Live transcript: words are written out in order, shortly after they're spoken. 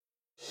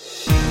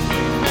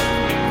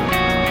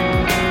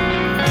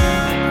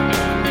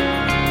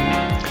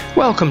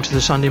Welcome to the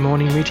Sunday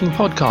Morning Meeting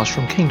podcast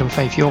from Kingdom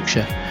Faith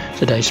Yorkshire.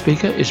 Today's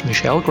speaker is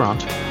Michelle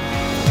Grant.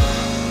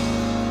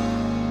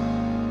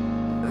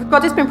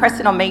 God has been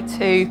pressing on me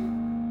to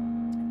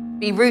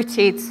be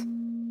rooted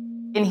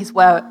in His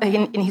word,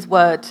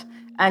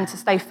 and to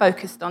stay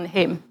focused on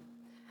Him.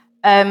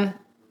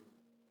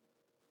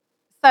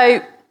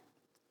 So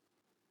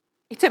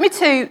He took me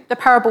to the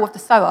parable of the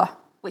sower,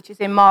 which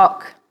is in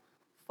Mark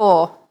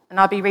 4, and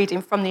I'll be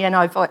reading from the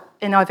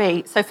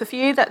NIV. So for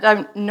you that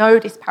don't know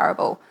this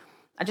parable,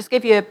 I'll just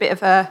give you a bit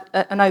of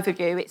an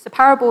overview. It's a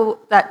parable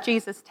that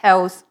Jesus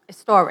tells a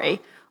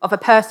story of a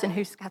person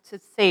who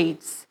scattered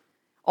seeds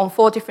on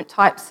 4 different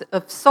types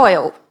of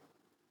soil.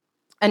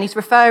 And he's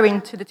referring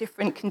to the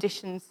different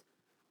conditions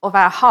of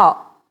our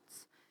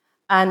hearts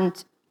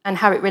and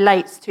how it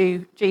relates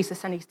to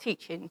Jesus and his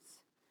teachings.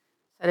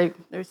 So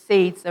those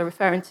seeds are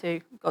referring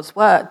to God's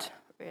word,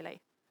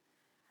 really.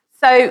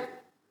 So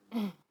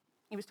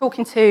he was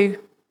talking to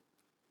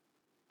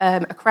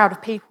a crowd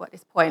of people at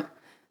this point.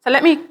 So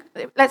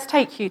let's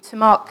take you to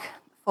Mark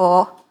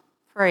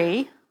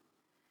 4:3,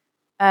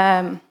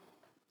 and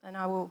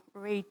I will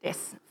read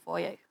this for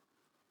you.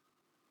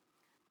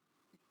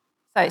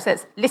 So it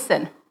says,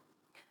 "Listen,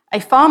 a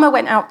farmer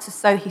went out to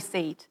sow his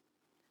seed.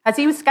 As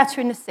he was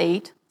scattering the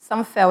seed,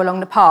 some fell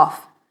along the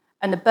path,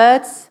 and the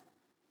birds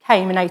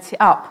came and ate it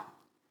up.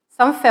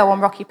 Some fell on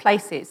rocky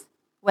places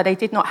where they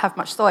did not have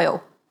much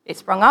soil. It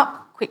sprung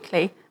up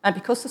quickly, and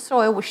because the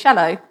soil was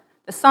shallow,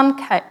 the sun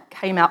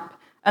came up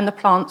and the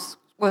plants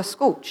were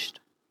scorched,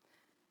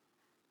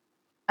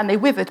 and they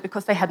withered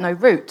because they had no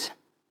root.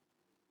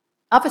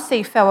 Other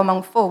seed fell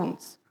among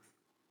thorns,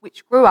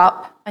 which grew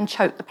up and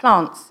choked the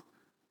plants,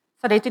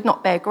 so they did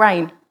not bear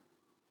grain.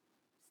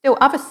 Still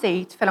other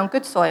seed fell on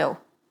good soil.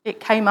 It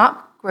came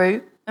up,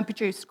 grew, and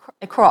produced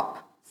a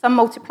crop, some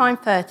multiplying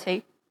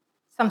 30,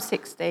 some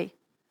 60,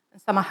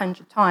 and some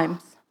 100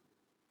 times."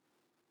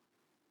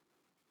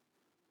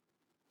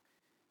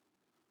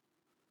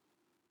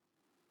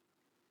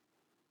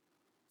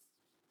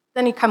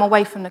 Then he came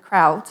away from the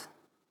crowd,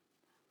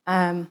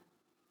 and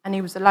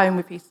he was alone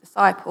with his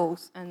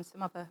disciples and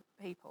some other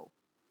people.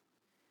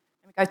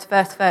 And we go to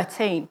verse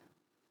 13.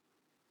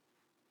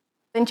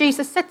 "Then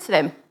Jesus said to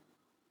them,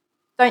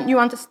 'Don't you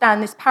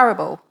understand this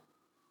parable?'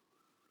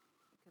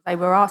 Because they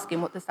were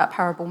asking, what does that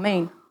parable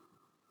mean?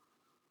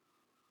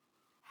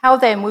 'How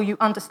then will you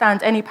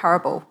understand any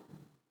parable?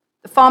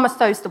 The farmer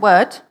sows the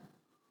word.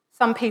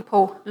 Some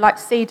people, like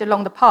seed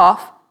along the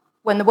path,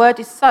 when the word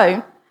is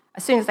sown,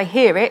 as soon as they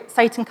hear it,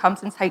 Satan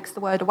comes and takes the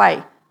word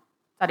away,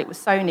 that it was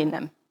sown in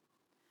them.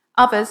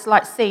 Others,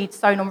 like seed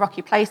sown on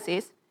rocky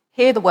places,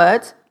 hear the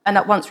word and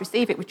at once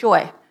receive it with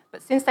joy.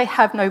 But since they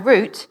have no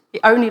root,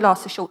 it only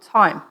lasts a short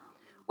time.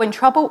 When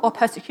trouble or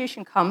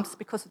persecution comes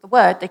because of the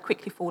word, they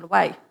quickly fall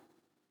away.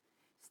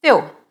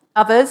 Still,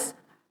 others,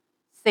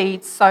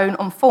 seeds sown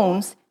on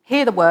thorns,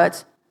 hear the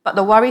word, but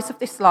the worries of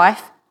this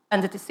life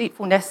and the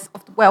deceitfulness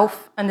of the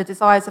wealth and the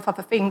desires of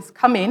other things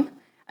come in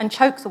and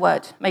choke the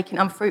word, making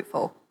it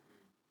unfruitful.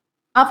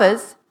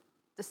 Others,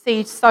 the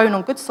seeds sown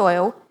on good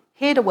soil,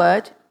 hear the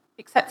word,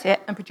 accept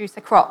it, and produce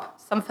a crop.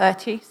 Some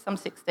 30, some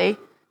 60,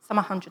 some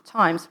 100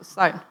 times was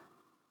sown."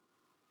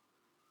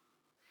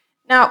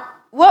 Now,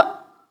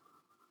 what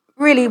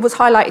really was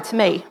highlighted to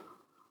me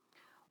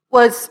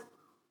was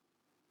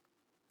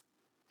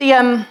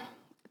the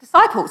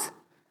disciples.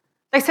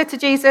 They said to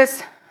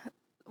Jesus,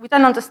 "We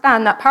don't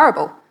understand that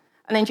parable."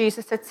 And then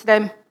Jesus said to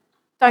them,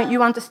 "Don't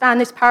you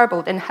understand this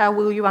parable? Then how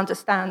will you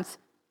understand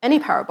any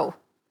parable?"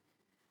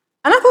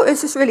 And I thought it was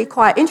just really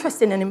quite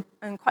interesting and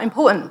quite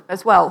important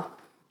as well.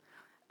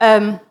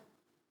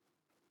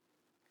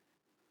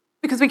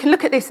 Because we can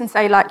look at this and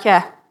say,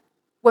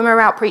 when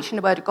we're out preaching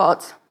the word of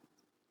God,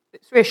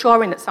 it's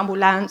reassuring that some will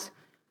land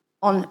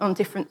on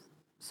different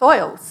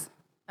soils.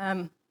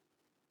 And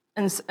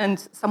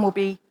some will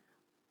be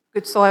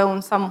good soil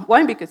and some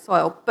won't be good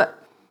soil. But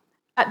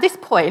at this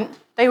point,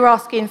 they were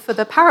asking for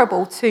the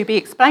parable to be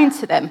explained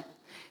to them.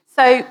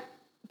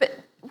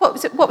 But what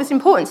was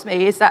important to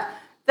me is that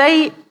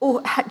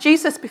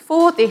Jesus,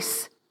 before he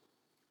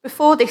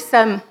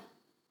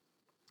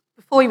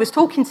was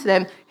talking to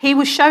them, he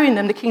was showing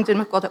them the kingdom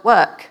of God at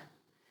work.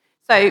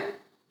 So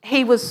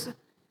he was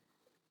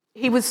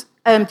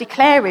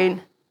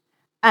declaring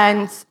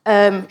and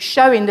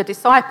showing the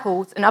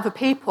disciples and other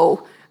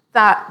people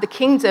that the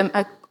kingdom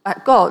of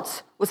God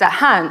was at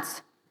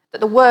hand, that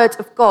the word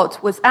of God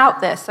was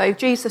out there. So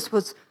Jesus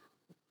was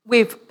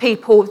with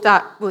people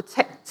that were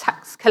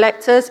tax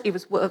collectors. He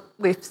was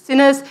with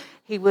sinners.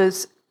 He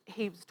was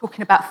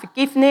talking about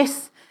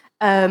forgiveness.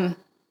 And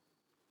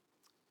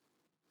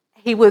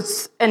there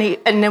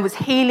was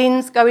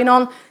healings going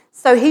on.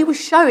 So he was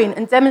showing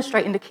and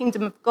demonstrating the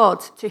kingdom of God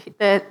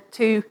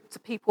to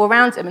people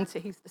around him and to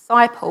his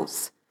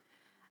disciples.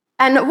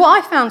 And what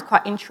I found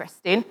quite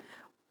interesting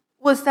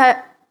was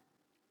that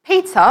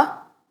Peter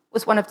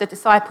was one of the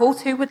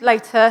disciples who would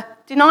later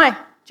deny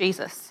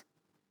Jesus.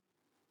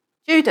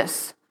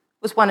 Judas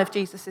was one of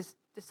Jesus'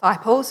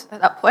 disciples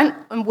at that point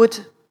and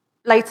would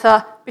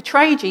later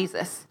betray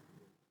Jesus.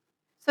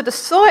 So the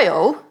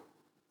soil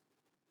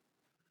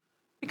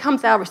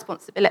becomes our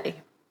responsibility.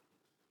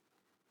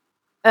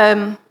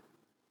 So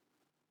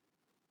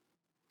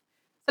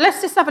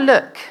let's just have a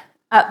look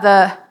at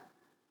the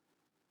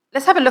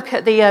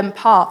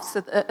paths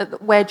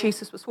where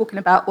Jesus was talking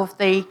about of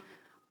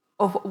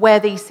where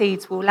these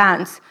seeds will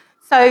land.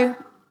 So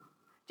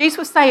Jesus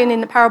was saying in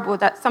the parable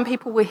that some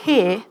people will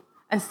hear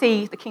and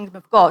see the kingdom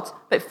of God,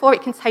 but before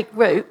it can take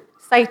root,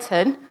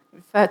 Satan,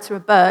 referred to a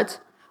bird,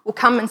 will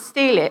come and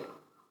steal it.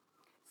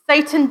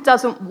 Satan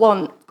doesn't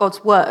want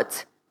God's word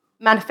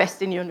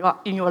manifesting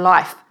in your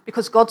life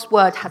because God's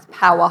word has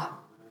power.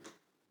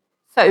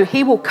 So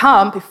he will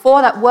come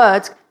before that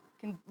word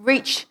can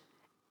reach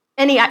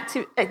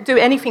do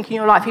anything in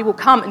your life. He will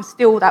come and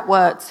steal that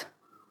word.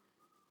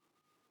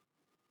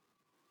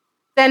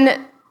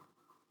 Then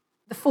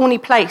the thorny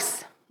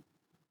place.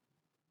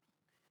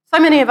 So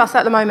many of us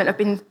at the moment have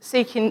been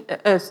seeking,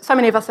 I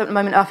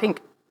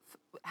think,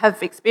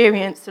 have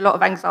experienced a lot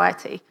of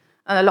anxiety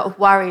and a lot of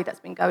worry that's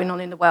been going on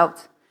in the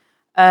world.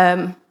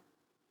 And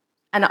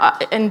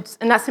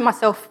that's in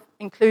myself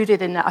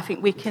included in that. I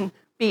think we can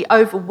be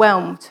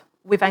overwhelmed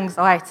with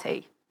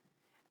anxiety.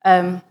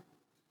 But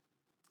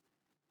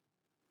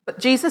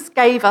Jesus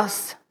gave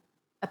us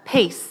a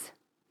peace,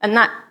 and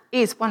that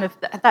is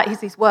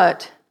his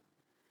word.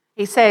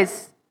 He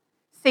says,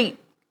 "See,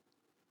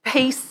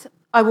 peace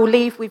I will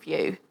leave with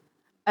you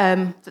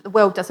that the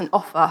world doesn't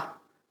offer."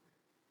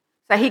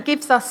 So he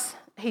gives us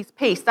his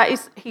peace. That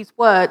is his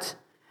word.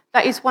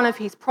 That is one of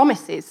his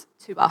promises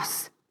to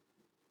us.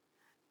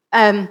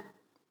 And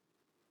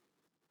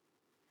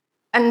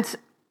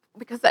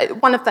because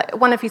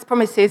one of his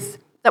promises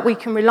that we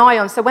can rely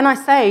on. So when I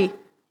say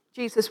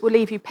Jesus will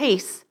leave you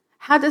peace,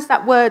 how does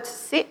that word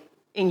sit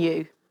in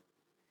you?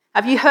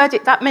 Have you heard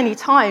it that many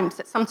times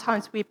that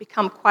sometimes we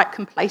become quite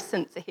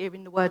complacent to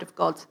hearing the word of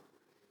God?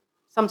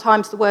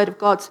 Sometimes the word of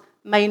God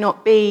may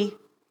not be,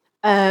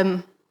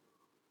 we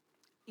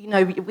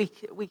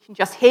can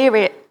just hear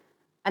it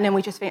and then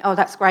we just think, oh,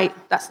 that's great,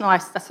 that's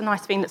nice, that's a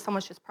nice thing that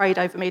someone's just prayed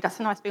over me, that's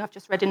a nice thing I've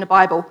just read in the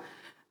Bible.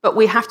 But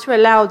we have to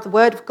allow the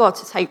word of God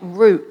to take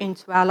root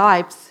into our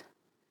lives.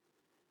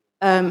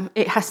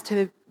 It has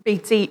to be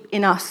deep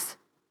in us.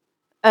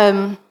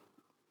 I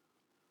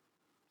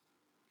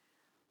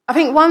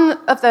think one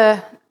of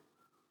the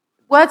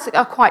words that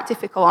are quite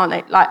difficult, aren't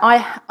they? Like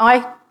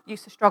I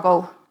used to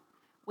struggle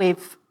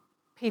with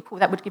people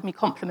that would give me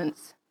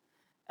compliments,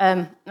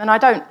 and I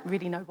don't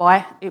really know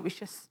why. It was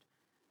just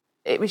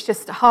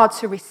hard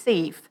to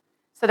receive.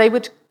 So they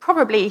would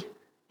probably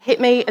hit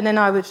me, and then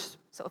I would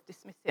sort of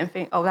dismiss it and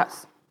think, oh,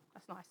 that's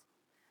nice,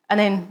 and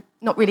then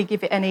not really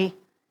give it any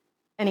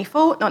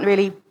thought, not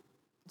really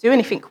do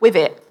anything with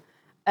it.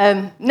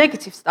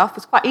 Negative stuff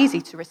was quite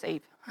easy to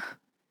receive.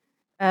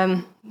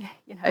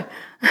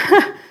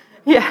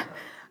 Yeah.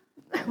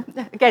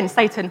 Again,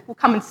 Satan will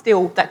come and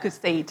steal that good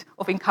seed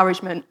of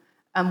encouragement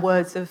and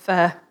words of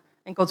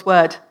in God's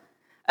word.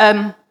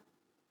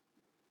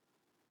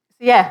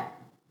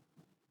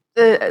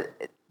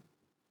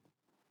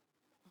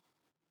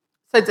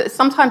 So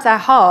sometimes our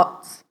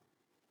hearts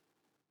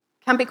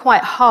can be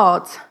quite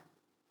hard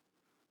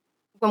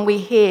when we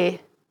hear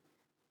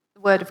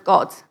the word of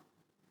God.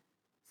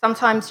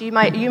 Sometimes you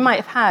might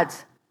have had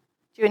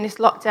during this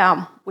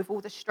lockdown with all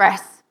the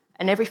stress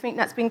and everything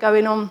that's been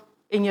going on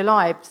in your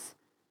lives.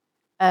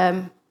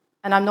 And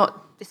I'm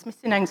not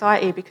dismissing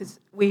anxiety because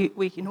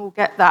we can all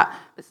get that.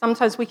 But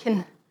sometimes we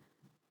can,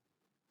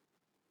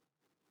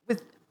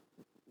 with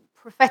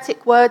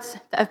prophetic words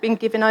that have been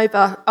given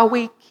over, are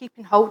we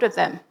keeping hold of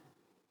them?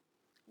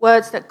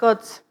 Words that God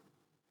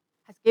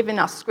has given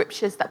us,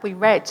 scriptures that we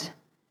read,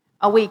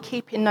 are we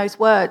keeping those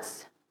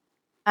words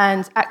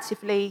and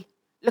actively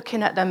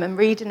looking at them and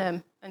reading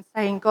them and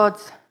saying, God,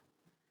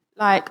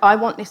 like, I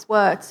want this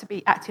word to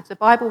be active. The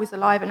Bible is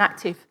alive and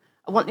active.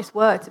 I want this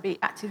word to be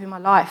active in my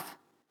life.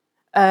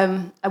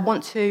 I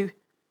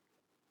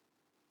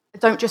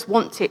don't just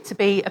want it to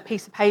be a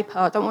piece of paper.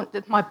 I don't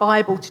want my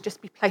Bible to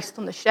just be placed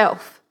on the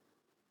shelf.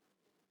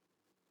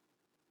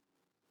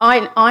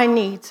 I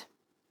need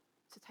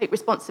to take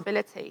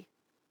responsibility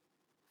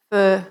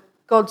for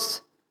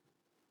God's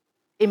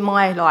in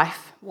my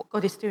life, what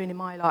God is doing in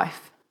my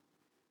life.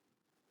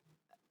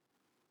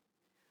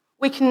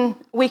 We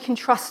can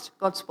trust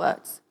God's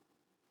words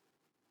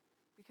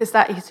because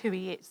that is who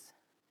he is.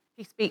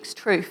 He speaks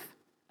truth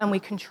and we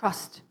can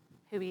trust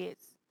who he is.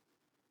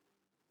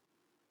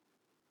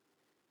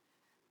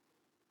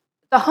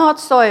 The hard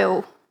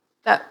soil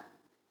that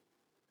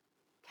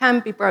can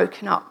be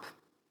broken up.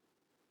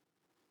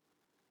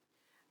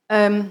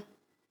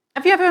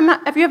 Have you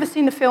ever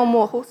seen the film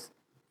Warhorse?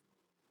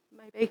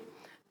 Maybe.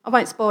 I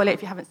won't spoil it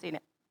if you haven't seen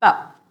it.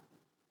 But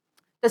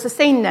there's a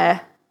scene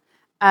there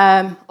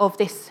of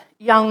this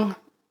young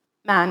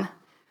man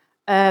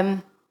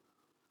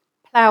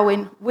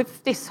ploughing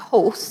with this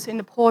horse in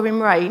the pouring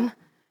rain.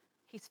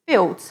 He's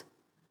filled.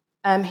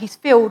 The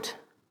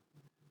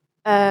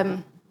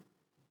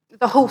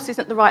horse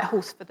isn't the right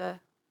horse for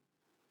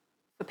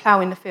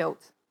ploughing the field.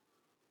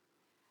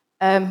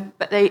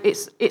 But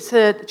it's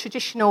a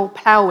traditional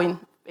ploughing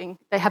thing.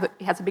 It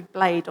has a big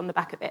blade on the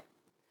back of it.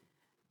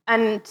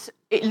 And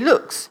it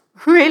looks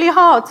really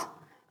hard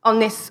on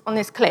this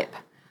clip.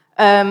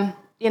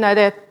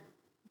 They're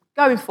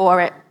going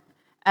for it.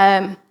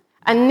 And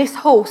this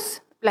horse,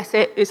 bless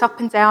it, is up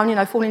and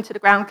down, falling to the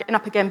ground, getting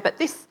up again. But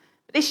this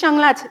young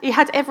lad, he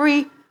had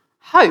every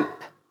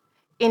hope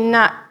in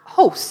that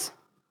horse.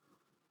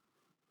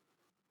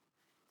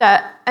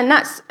 And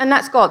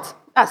that's God.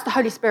 That's the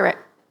Holy Spirit.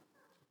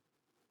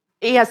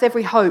 He has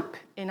every hope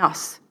in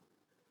us,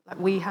 like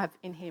we have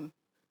in him.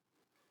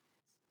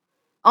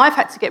 I've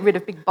had to get rid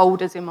of big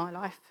boulders in my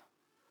life.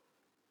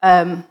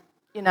 And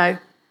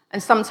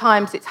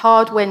sometimes it's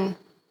hard when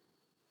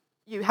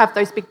you have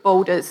those big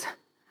boulders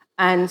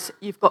and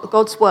you've got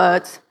God's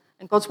word,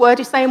 and God's word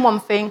is saying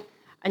one thing,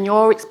 and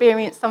you're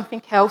experiencing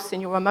something else,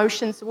 and your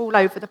emotions are all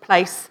over the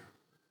place.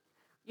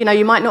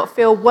 You might not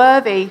feel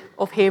worthy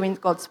of hearing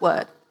God's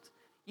word.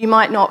 You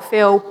might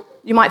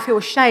feel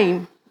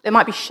shame. There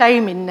might be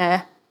shame in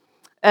there.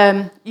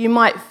 You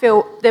might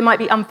feel there might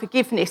be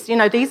unforgiveness.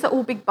 These are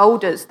all big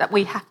boulders that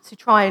we have to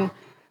try and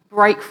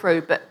break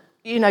through. But,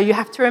 you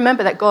have to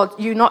remember that God,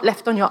 you're not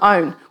left on your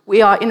own.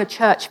 We are in a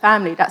church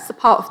family. That's a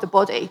part of the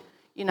body,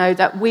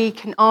 that we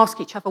can ask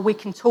each other. We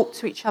can talk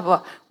to each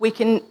other.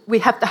 We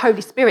have the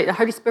Holy Spirit. The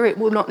Holy Spirit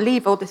will not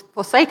leave or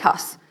forsake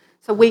us.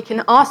 So we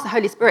can ask the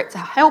Holy Spirit to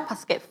help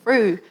us get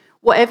through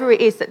whatever it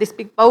is, that this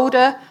big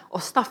boulder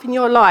or stuff in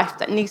your life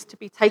that needs to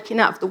be taken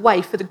out of the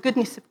way for the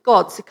goodness of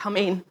God to come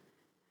in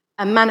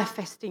and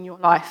manifest in your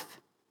life.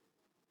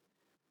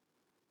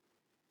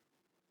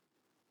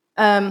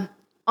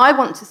 I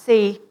want to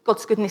see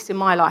God's goodness in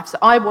my life. So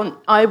I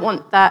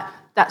want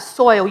that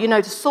soil.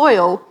 The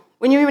soil,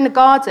 when you're in a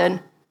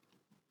garden,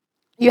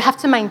 you have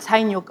to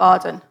maintain your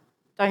garden,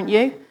 don't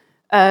you?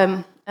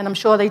 And I'm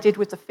sure they did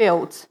with the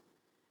fields.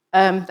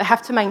 They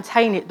have to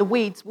maintain it. The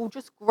weeds will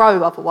just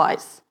grow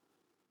otherwise.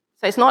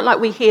 So it's not like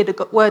we hear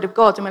the word of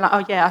God and we're like,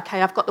 oh yeah,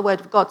 okay, I've got the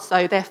word of God,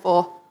 so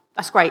therefore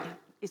that's great.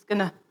 It's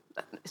gonna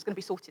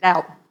be sorted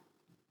out.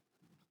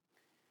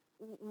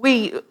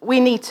 We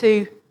need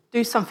to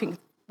do something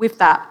with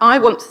that. I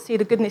want to see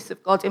the goodness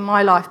of God in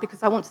my life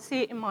because I want to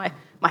see it in my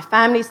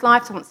family's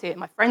life. I want to see it in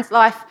my friends'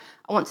 life.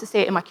 I want to see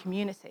it in my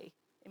community,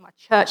 in my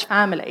church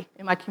family,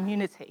 in my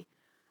community.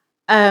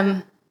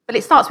 But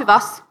it starts with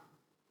us,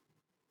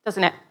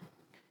 doesn't it?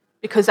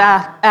 Because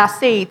our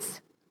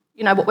seeds,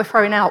 what we're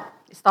throwing out,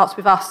 it starts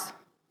with us.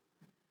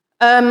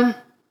 So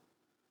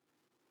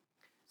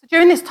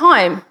during this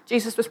time,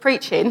 Jesus was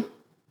preaching.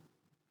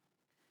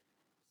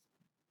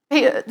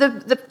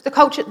 The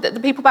culture, the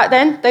people back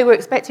then, they were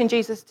expecting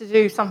Jesus to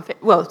do something.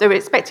 Well, they were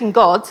expecting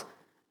God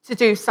to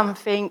do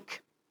something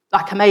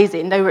like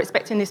amazing. They were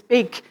expecting this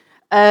big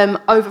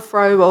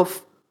overthrow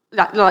of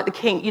like the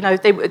king.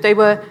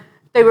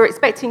 They were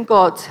expecting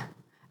God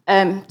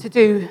to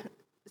do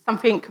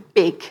something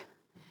big.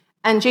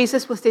 And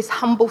Jesus was this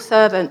humble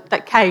servant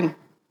that came,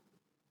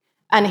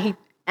 and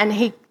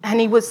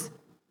he was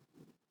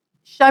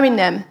showing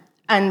them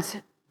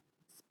and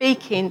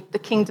speaking the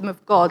kingdom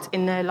of God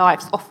in their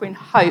lives, offering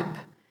hope.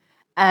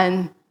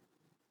 And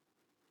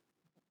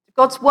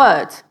God's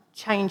word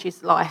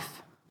changes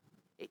life.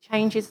 It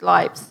changes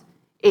lives.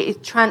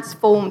 It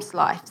transforms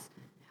lives.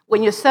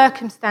 When your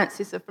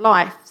circumstances of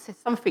life say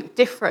something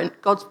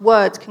different, God's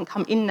word can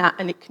come in that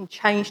and it can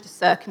change the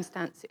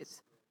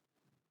circumstances.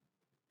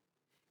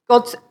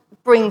 God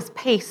brings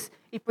peace,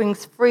 he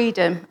brings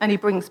freedom, and he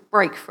brings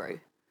breakthrough.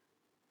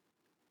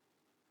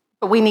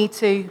 But we need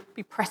to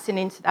be pressing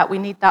into that. We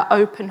need that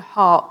open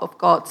heart of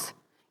God.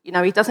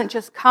 He doesn't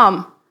just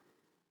come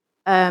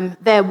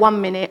there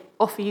 1 minute,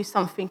 offer you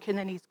something, and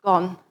then he's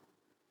gone.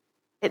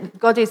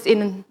 God is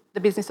in the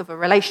business of a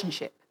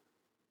relationship.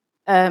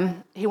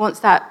 He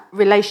wants that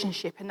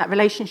relationship, and that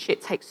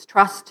relationship takes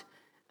trust,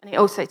 and it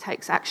also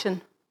takes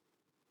action.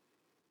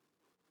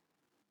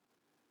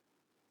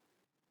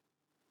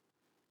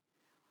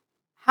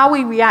 How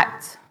we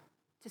react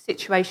to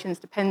situations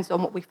depends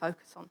on what we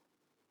focus on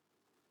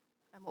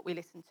and what we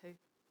listen to.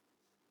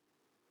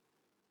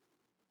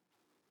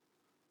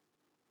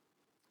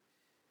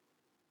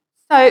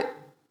 So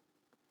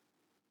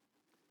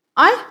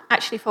I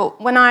actually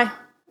thought when I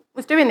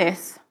was doing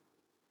this,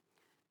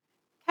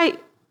 Kate,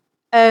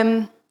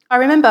 I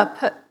remember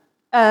put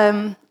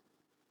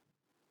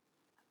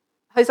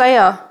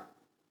Hosea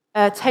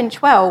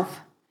 10:12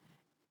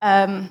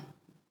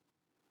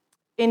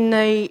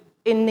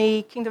 in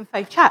the Kingdom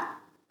Faith chat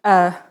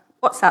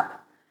WhatsApp,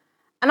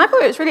 and I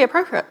thought it was really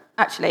appropriate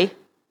actually.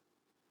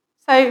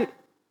 So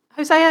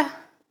Hosea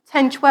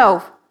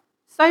 10:12,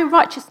 sow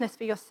righteousness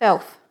for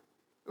yourself,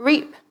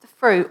 reap the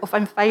fruit of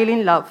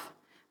unfailing love,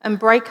 and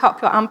break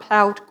up your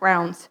unploughed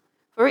grounds.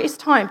 For it is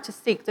time to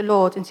seek the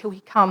Lord until he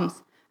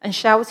comes and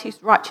showers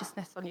his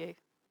righteousness on you.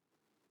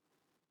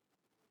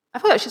 I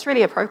thought it was just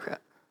really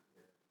appropriate.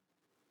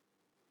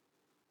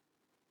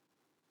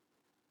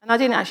 And I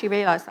didn't actually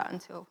realise that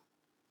until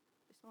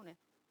this morning.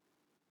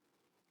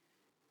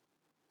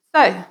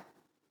 So,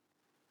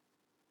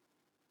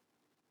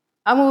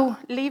 I will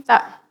leave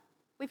that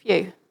with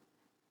you.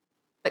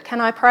 But can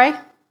I pray?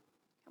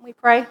 Can we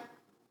pray?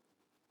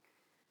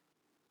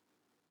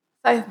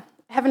 So,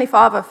 Heavenly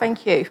Father,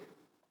 thank you.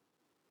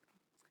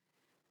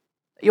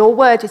 Your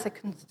word is a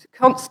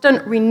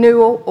constant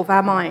renewal of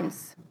our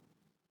minds.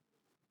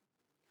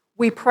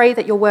 We pray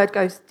that your word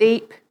goes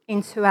deep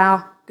into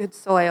our good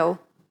soil.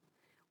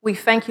 We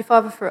thank you,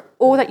 Father, for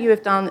all that you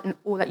have done and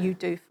all that you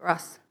do for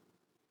us.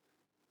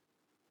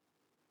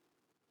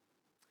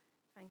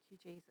 Thank you,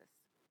 Jesus.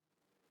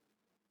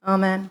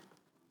 Amen.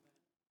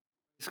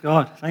 Praise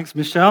God. Thanks,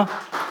 Michelle.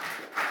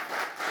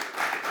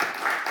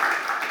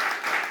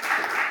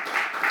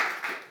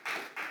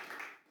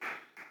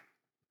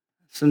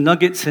 Some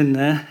nuggets in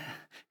there.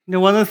 You know,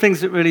 one of the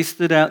things that really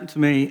stood out to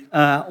me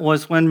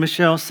was when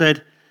Michelle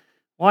said,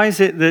 why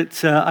is it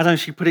that, I don't know if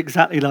she put it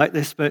exactly like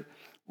this, but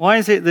why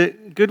is it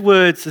that good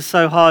words are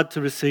so hard to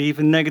receive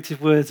and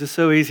negative words are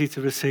so easy to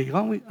receive?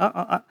 Aren't we,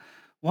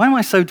 why am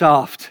I so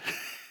daft?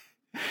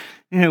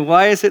 You know,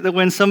 why is it that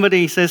when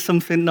somebody says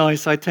something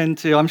nice, I tend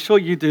to, I'm sure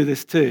you do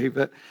this too,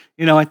 but,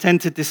 you know, I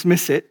tend to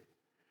dismiss it.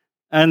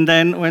 And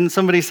then when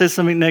somebody says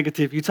something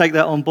negative, you take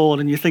that on board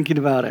and you're thinking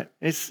about it.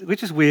 We're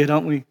just weird,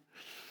 aren't we?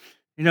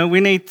 You know,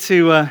 we need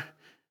to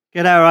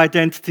get our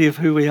identity of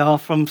who we are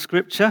from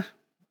Scripture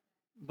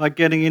by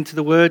getting into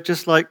the Word,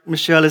 just like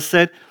Michelle has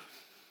said.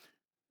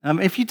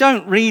 If you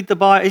don't read the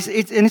Bible,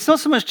 and it's not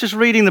so much just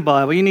reading the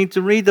Bible, you need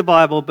to read the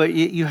Bible, but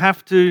you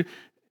have to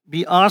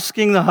be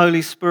asking the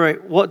Holy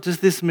Spirit, what does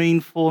this mean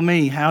for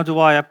me? How do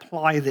I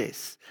apply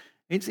this?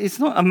 It's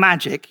not a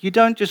magic. You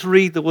don't just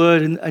read the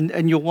Word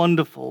and you're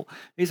wonderful.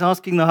 It's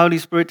asking the Holy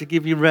Spirit to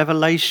give you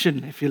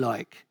revelation, if you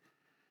like.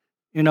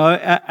 You know,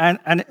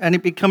 and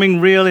it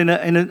becoming real in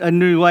a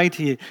new way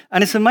to you.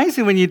 And it's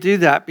amazing when you do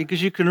that,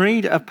 because you can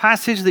read a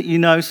passage that you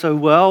know so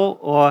well,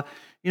 or,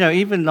 you know,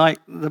 even like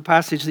the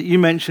passage that you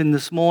mentioned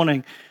this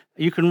morning,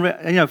 you can,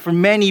 you know, for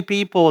many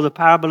people, the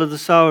parable of the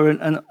sower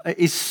and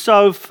is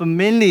so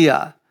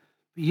familiar.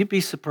 You'd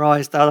be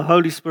surprised how the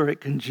Holy Spirit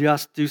can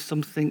just do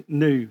something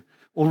new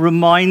or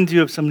remind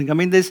you of something. I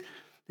mean, there's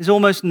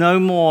almost no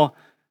more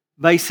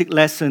basic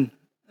lesson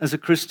as a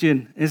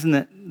Christian, isn't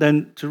it,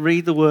 than to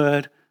read the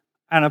Word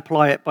and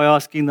apply it by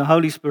asking the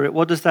Holy Spirit,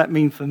 what does that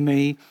mean for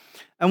me?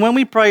 And when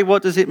we pray,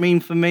 what does it mean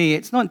for me?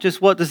 It's not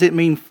just what does it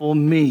mean for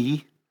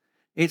me?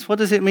 It's what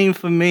does it mean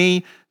for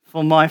me,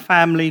 for my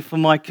family, for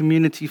my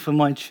community, for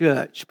my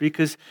church?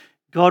 Because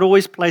God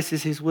always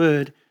places his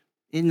word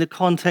in the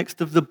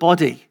context of the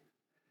body.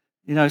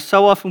 You know,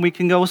 so often we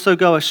can also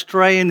go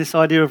astray in this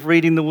idea of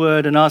reading the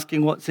word and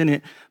asking what's in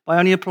it by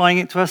only applying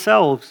it to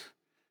ourselves.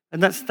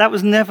 And that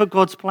was never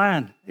God's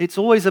plan. It's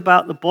always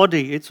about the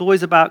body. It's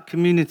always about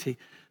community,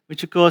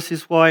 which, of course,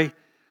 is why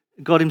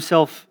God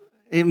himself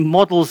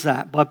models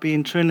that by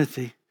being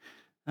Trinity.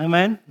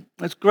 Amen?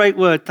 That's a great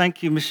word.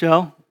 Thank you,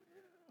 Michelle.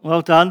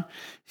 Well done.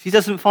 She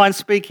doesn't find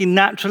speaking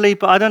naturally,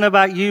 but I don't know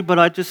about you, but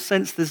I just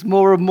sense there's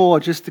more and more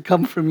just to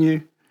come from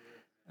you.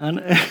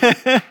 And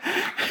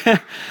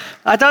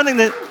I don't think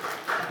that...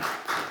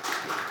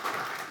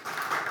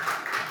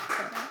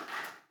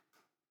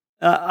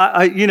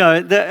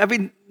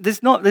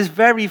 there's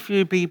very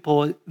few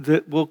people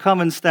that will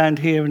come and stand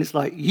here and it's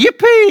like,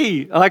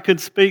 yippee, I could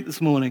speak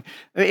this morning.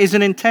 It is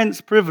an intense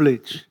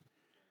privilege.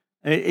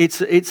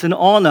 It's an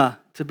honor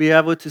to be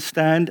able to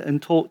stand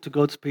and talk to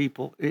God's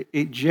people.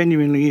 It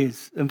genuinely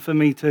is, and for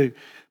me too.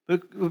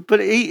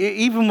 But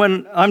even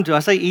when I'm doing, I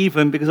say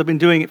even because I've been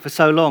doing it for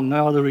so long,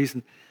 no other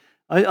reason,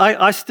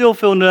 I still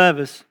feel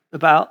nervous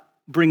about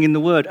bringing the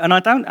word. And I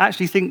don't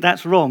actually think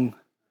that's wrong.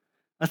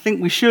 I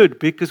think we should,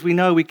 because we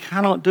know we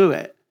cannot do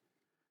it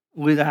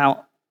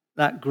without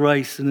that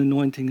grace and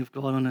anointing of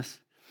God on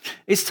us.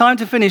 It's time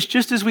to finish,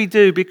 just as we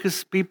do,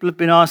 because people have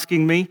been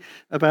asking me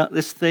about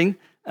this thing.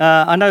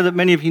 I know that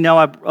many of you know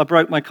I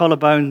broke my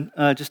collarbone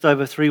just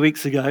over 3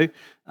 weeks ago,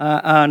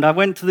 and I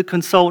went to the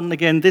consultant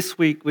again this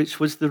week, which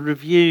was the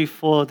review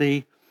for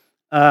the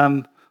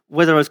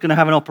whether I was going to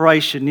have an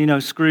operation, you know,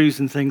 screws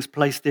and things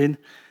placed in,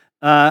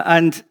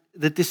 and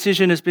the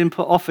decision has been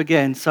put off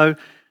again. So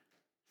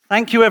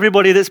thank you,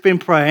 everybody that's been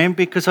praying,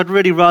 because I'd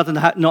really rather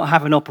not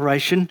have an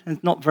operation.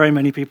 And not very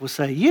many people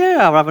say, yeah,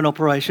 I'll have an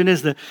operation,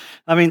 is there?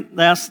 I mean,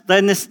 they're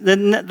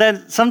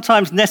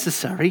sometimes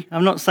necessary.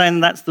 I'm not saying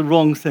that's the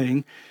wrong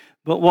thing.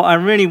 But what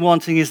I'm really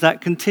wanting is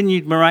that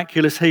continued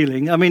miraculous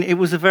healing. I mean, it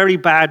was a very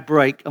bad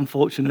break,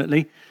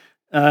 unfortunately.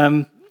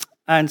 And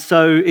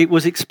so it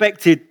was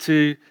expected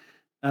to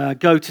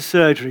go to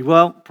surgery.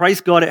 Well,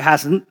 praise God, it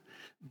hasn't.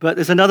 But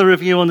there's another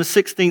review on the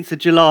 16th of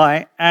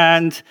July,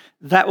 and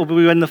that will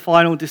be when the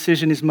final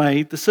decision is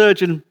made. The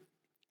surgeon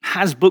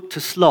has booked a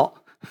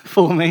slot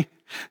for me,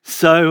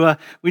 so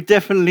we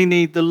definitely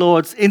need the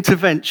Lord's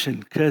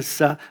intervention,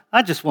 because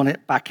I just want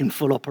it back in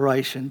full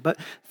operation. But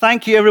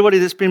thank you, everybody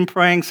that's been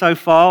praying so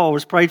far, or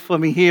has prayed for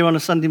me here on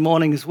a Sunday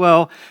morning as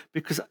well,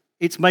 because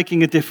it's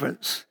making a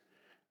difference.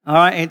 All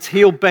right, it's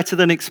healed better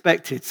than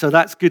expected, so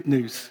that's good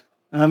news.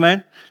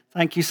 Amen?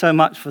 Thank you so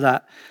much for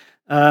that.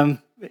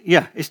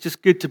 Yeah, it's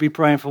just good to be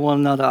praying for one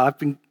another. I've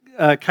been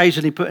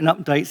occasionally putting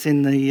updates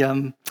in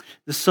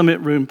the Summit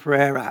Room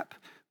prayer app,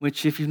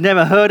 which if you've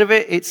never heard of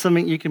it, it's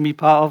something you can be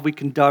part of. We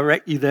can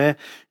direct you there.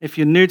 If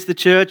you're new to the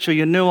church or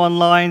you're new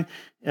online,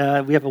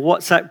 We have a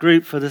WhatsApp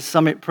group for the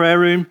Summit Prayer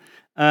Room.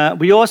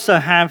 We also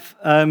have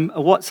a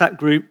WhatsApp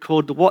group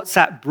called the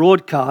WhatsApp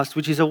Broadcast,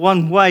 which is a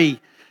one-way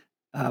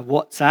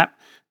WhatsApp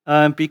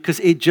because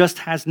it just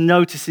has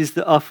notices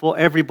that are for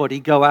everybody.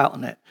 Go out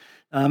on it.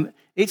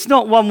 It's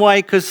not one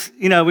way because,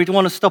 we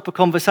want to stop a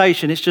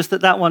conversation. It's just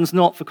that one's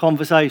not for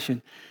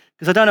conversation.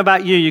 Because I don't know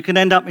about you, you can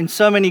end up in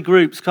so many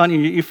groups, can't you?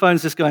 Your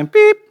phone's just going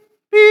beep,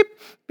 beep,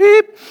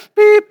 beep,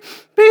 beep,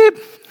 beep.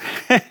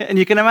 And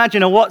you can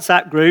imagine a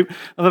WhatsApp group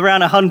of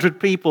around 100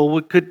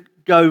 people could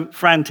go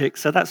frantic.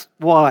 So that's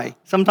why.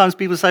 Sometimes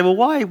people say, well,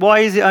 why? Why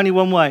is it only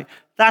one way?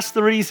 That's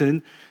the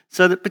reason.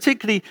 So that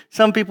particularly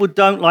some people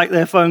don't like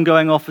their phone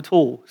going off at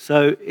all.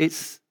 So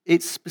it's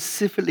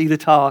specifically the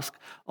task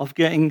of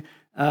getting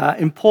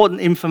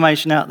important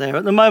information out there.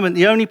 At the moment,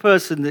 the only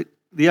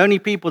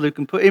people that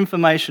can put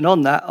information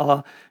on that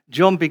are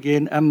John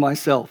Begin and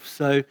myself.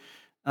 So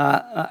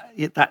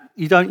that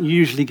you don't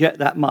usually get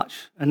that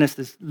much unless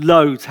there's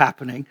loads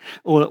happening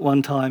all at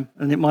one time,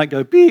 and it might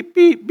go beep,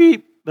 beep,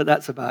 beep, but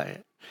that's about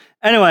it.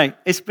 Anyway,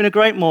 it's been a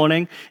great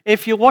morning.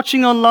 If you're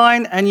watching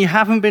online and you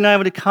haven't been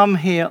able to come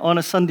here on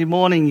a Sunday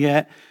morning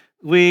yet,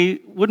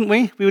 we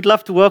would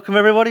love to welcome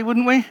everybody,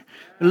 wouldn't we?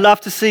 We'd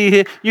love to see you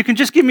here. You can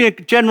just give me a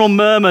general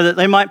murmur that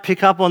they might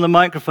pick up on the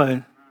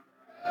microphone.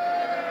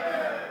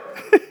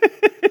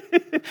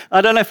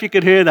 I don't know if you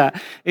could hear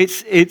that.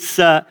 It's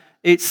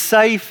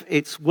safe.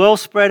 It's well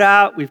spread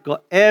out. We've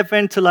got air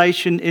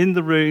ventilation in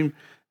the room.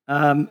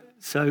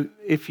 So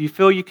if you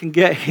feel you can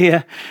get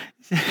here,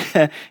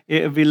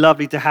 it would be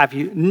lovely to have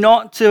you.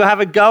 Not to have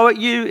a go at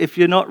you if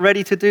you're not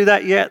ready to do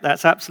that yet.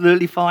 That's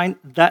absolutely fine.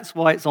 That's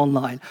why it's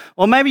online.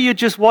 Or maybe you're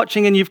just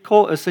watching and you've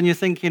caught us and you're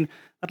thinking,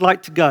 I'd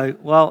like to go.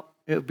 Well,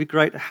 it would be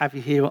great to have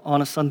you here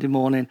on a Sunday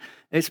morning.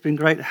 It's been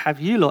great to have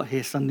you lot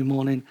here Sunday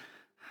morning.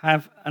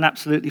 Have an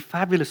absolutely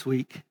fabulous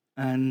week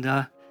and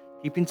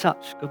keep in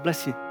touch. God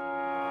bless you.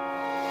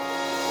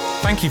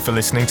 Thank you for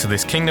listening to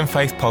this Kingdom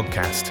Faith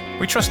podcast.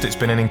 We trust it's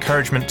been an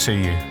encouragement to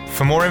you.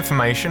 For more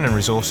information and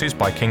resources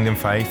by Kingdom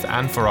Faith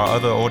and for our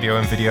other audio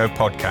and video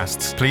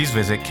podcasts, please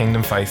visit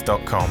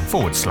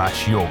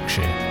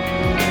kingdomfaith.com/Yorkshire.